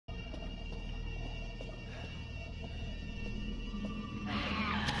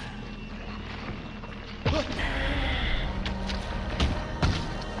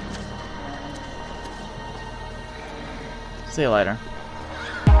See you later.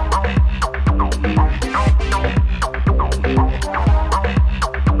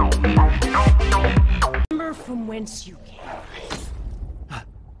 Remember from whence you came.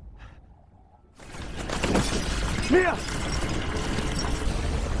 Mia!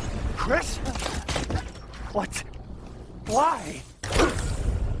 Chris? What? Why?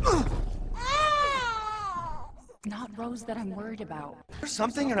 Not Rose that I'm worried about. There's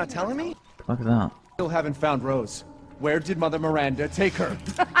something you're not telling me? Look at that. Still haven't found Rose. Where did Mother Miranda take her?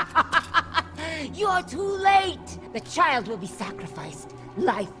 You're too late! The child will be sacrificed.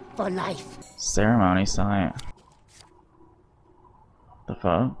 Life for life. Ceremony site. The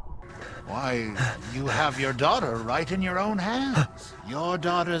fuck? Why, you have your daughter right in your own hands. Your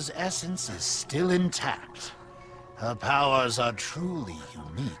daughter's essence is still intact. Her powers are truly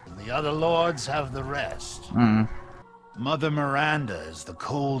unique. The other lords have the rest. Mother Miranda is the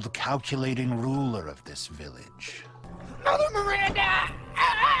cold, calculating ruler of this village. Mother Miranda!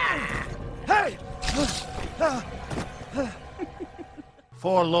 Hey!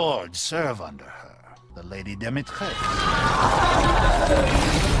 4 lords serve under her. The Lady Demetre.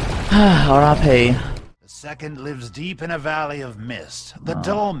 R.I.P. The second lives deep in a valley of mist. The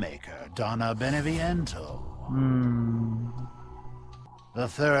doll-maker, Donna Beneviento. The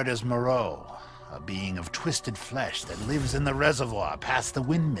third is Moreau, a being of twisted flesh that lives in the reservoir past the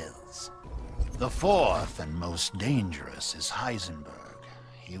windmills. The fourth and most dangerous is Heisenberg.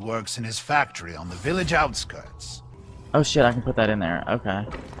 He works in his factory on the village outskirts. Oh shit, I can put that in there. Okay.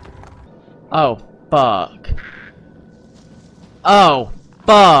 Oh, fuck. Oh,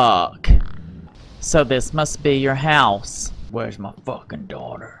 fuck. So this must be your house. Where's my fucking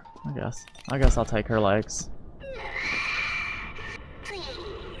daughter? I guess I'll take her legs. Please,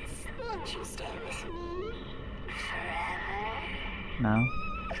 won't you stay with me forever? No.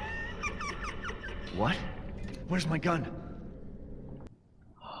 What? Where's my gun?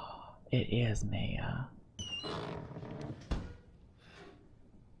 It is Mia.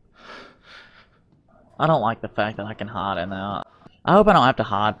 I don't like the fact that I can hide in that. I hope I don't have to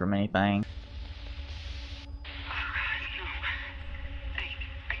hide from anything. I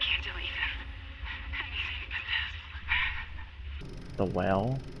can't delete anything but this. The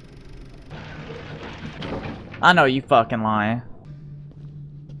well? I know you fucking lying.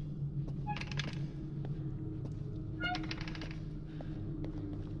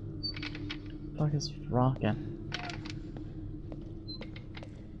 Fuck is rocking?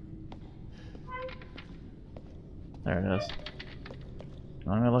 There it is. You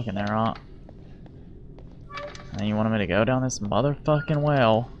want me to look in there, huh? And you wanted me to go down this motherfucking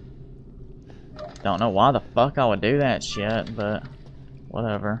well. Don't know why the fuck I would do that shit, but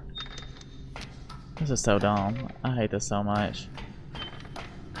whatever. This is so dumb. I hate this so much.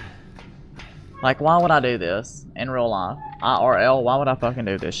 Like, why would I do this in real life? IRL, why would I fucking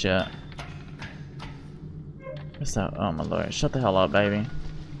do this shit? So, oh my lord, shut the hell up, baby.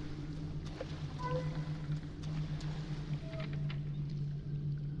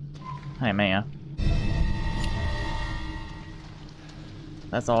 Hey, Mia.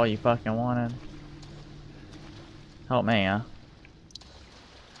 That's all you fucking wanted? Help Mia.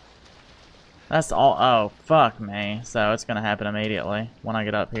 That's all. Oh, fuck me. So it's gonna happen immediately when I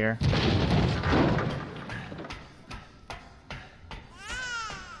get up here.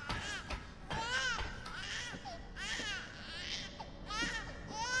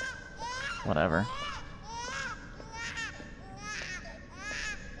 Whatever.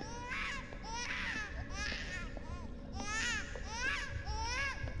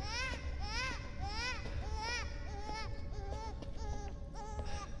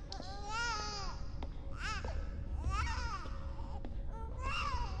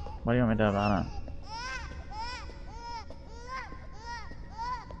 What do you want me to do about it?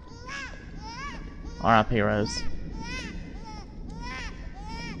 R.I.P. Rose.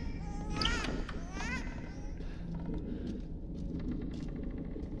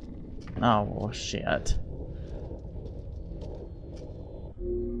 Oh, well, shit.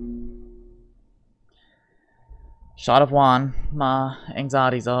 Shot of wine. My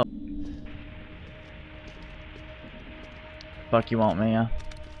anxiety's up. Fuck you want, Mia.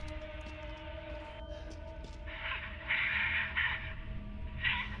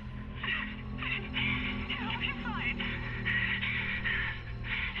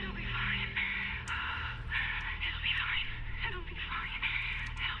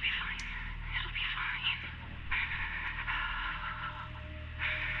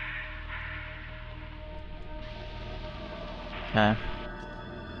 Okay.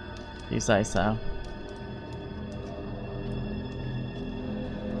 You say so.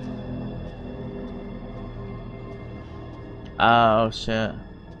 Oh shit.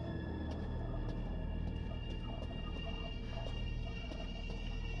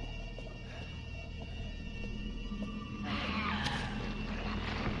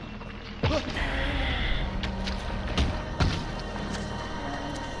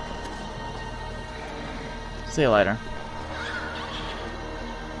 See you later.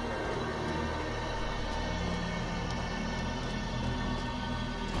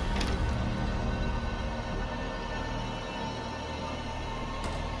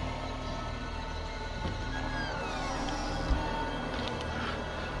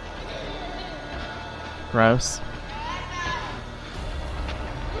 Gross.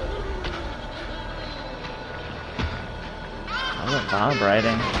 Why is it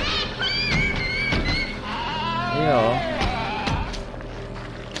vibrating? Ew.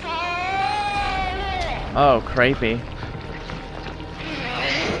 Oh, creepy.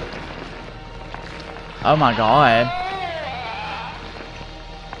 Oh my god.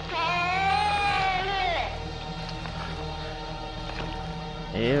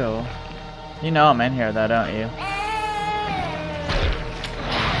 Ew. You know I'm in here though, don't you?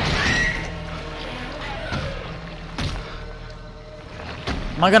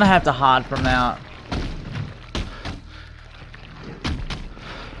 Am I gonna have to hide from that?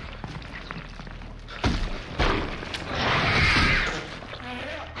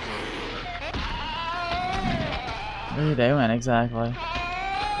 What are you doing exactly?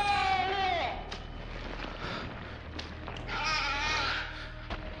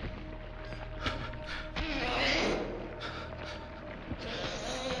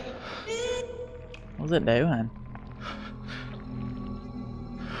 What's it doing?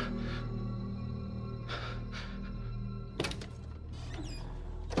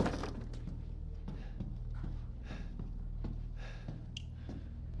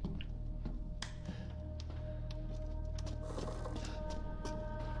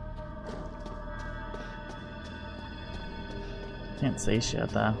 Can't see shit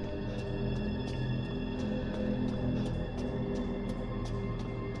though.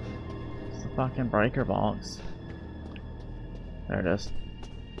 It's the fucking breaker box. There it is.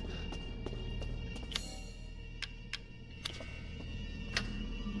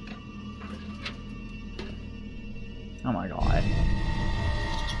 Oh my god.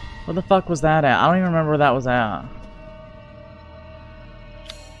 Where the fuck was that at? I don't even remember where that was at.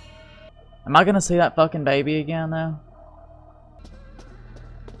 Am I gonna see that fucking baby again though?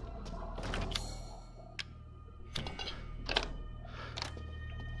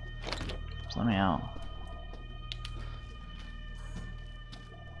 Let me out.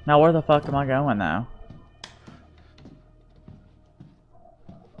 Now where the fuck am I going now?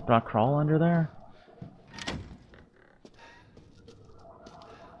 Do I crawl under there?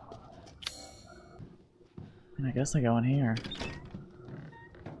 I guess I go in here.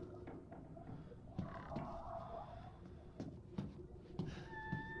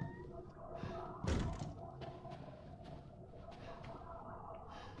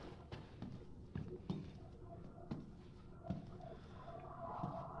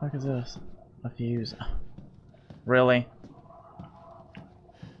 What is this? A fuse. Really?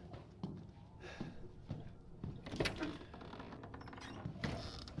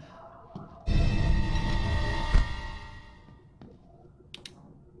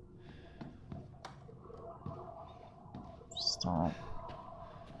 Stop.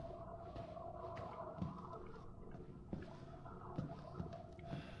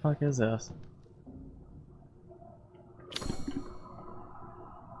 What the fuck is this?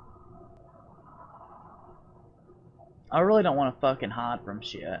 I really don't want to fucking hide from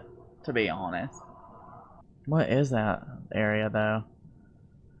shit, to be honest. What is that area, though?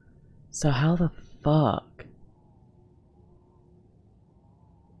 So how the fuck?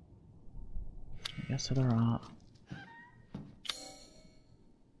 I guess to the right.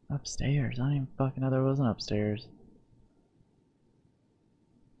 Upstairs? I didn't even fucking know there was an upstairs.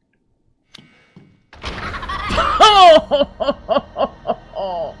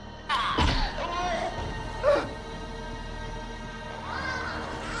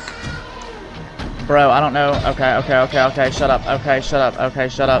 Bro, I don't know. Okay, shut up. Okay, shut up. Okay,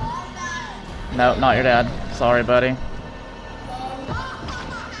 shut up. No, not your dad. Sorry, buddy.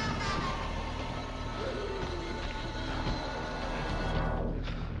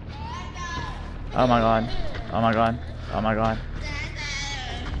 Oh my god. Oh my god. Oh my god.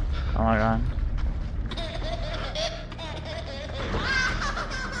 Oh my god.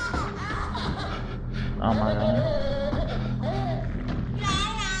 Oh my god.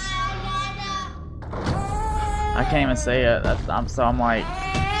 I can't even see it. I'm like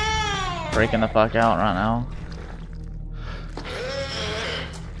freaking the fuck out right now.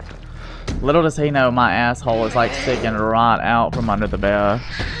 Little does he know my asshole is like sticking right out from under the bed.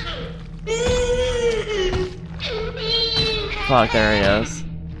 Fuck, there he is.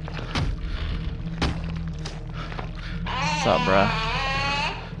 What's up, bruh?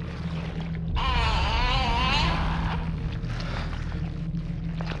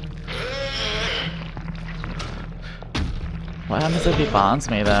 What happens if he finds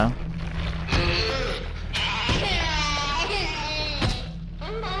me, though?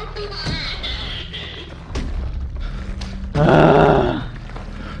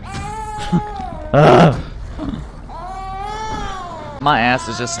 My ass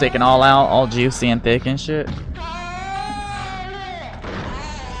is just sticking all out, all juicy and thick and shit.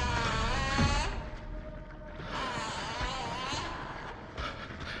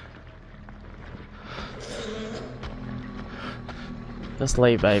 Just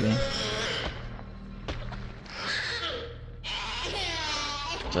leave, baby.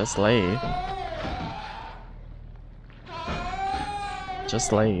 Just leave.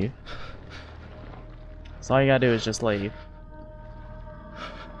 Just leave. So all you gotta do is just leave.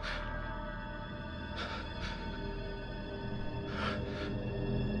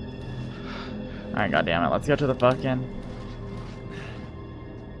 Alright, goddammit, let's go to the fucking...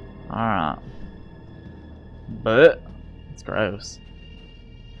 Alright. But it's gross.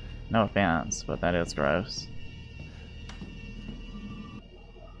 No offense, but that is gross.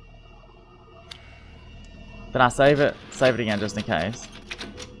 Did I save it? Save it again just in case.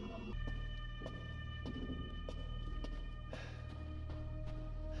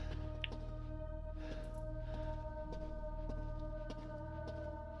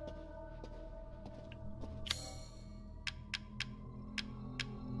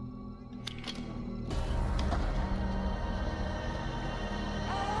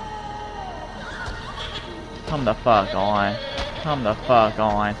 Come the fuck on. Come the fuck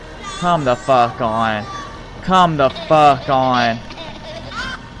on. Come the fuck on. Come the fuck on.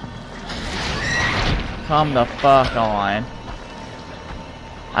 Come the fuck on.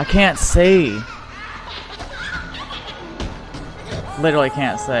 I can't see. Literally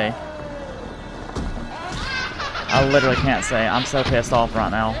can't see. I literally can't see. I'm so pissed off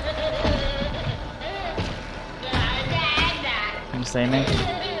right now. Can you see me?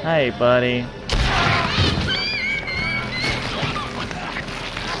 Hey, buddy.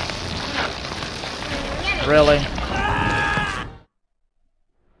 Really?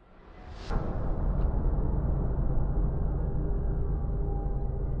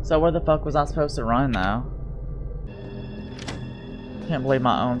 So where the fuck was I supposed to run now? Can't believe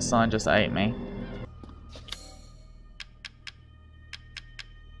my own son just ate me.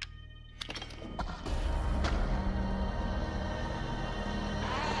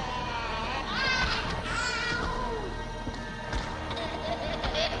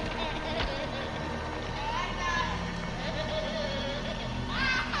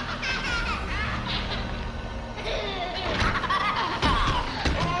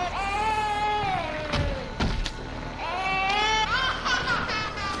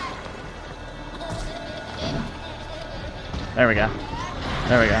 There we go.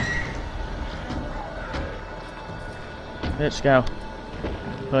 There we go. Bitch, go.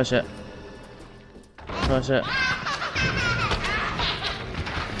 Push it. Push it.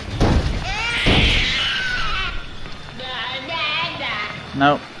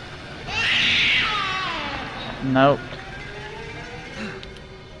 Nope. Nope.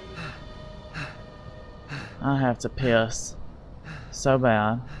 I have to piss so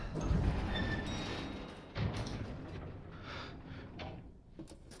bad.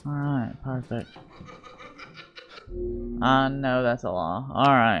 Alright, perfect. I know that's a lie.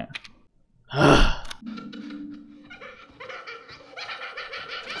 Alright.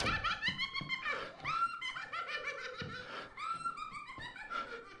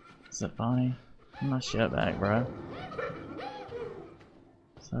 Is it funny? Give my shit back, bro.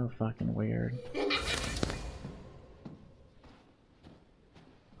 So fucking weird.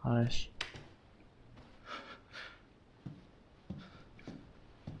 Hush.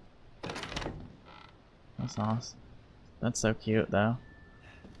 That's awesome. That's so cute, though.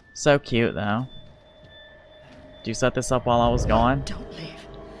 So cute, though. Did you set this up while I was gone? Don't leave.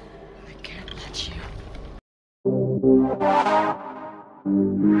 I can't let you.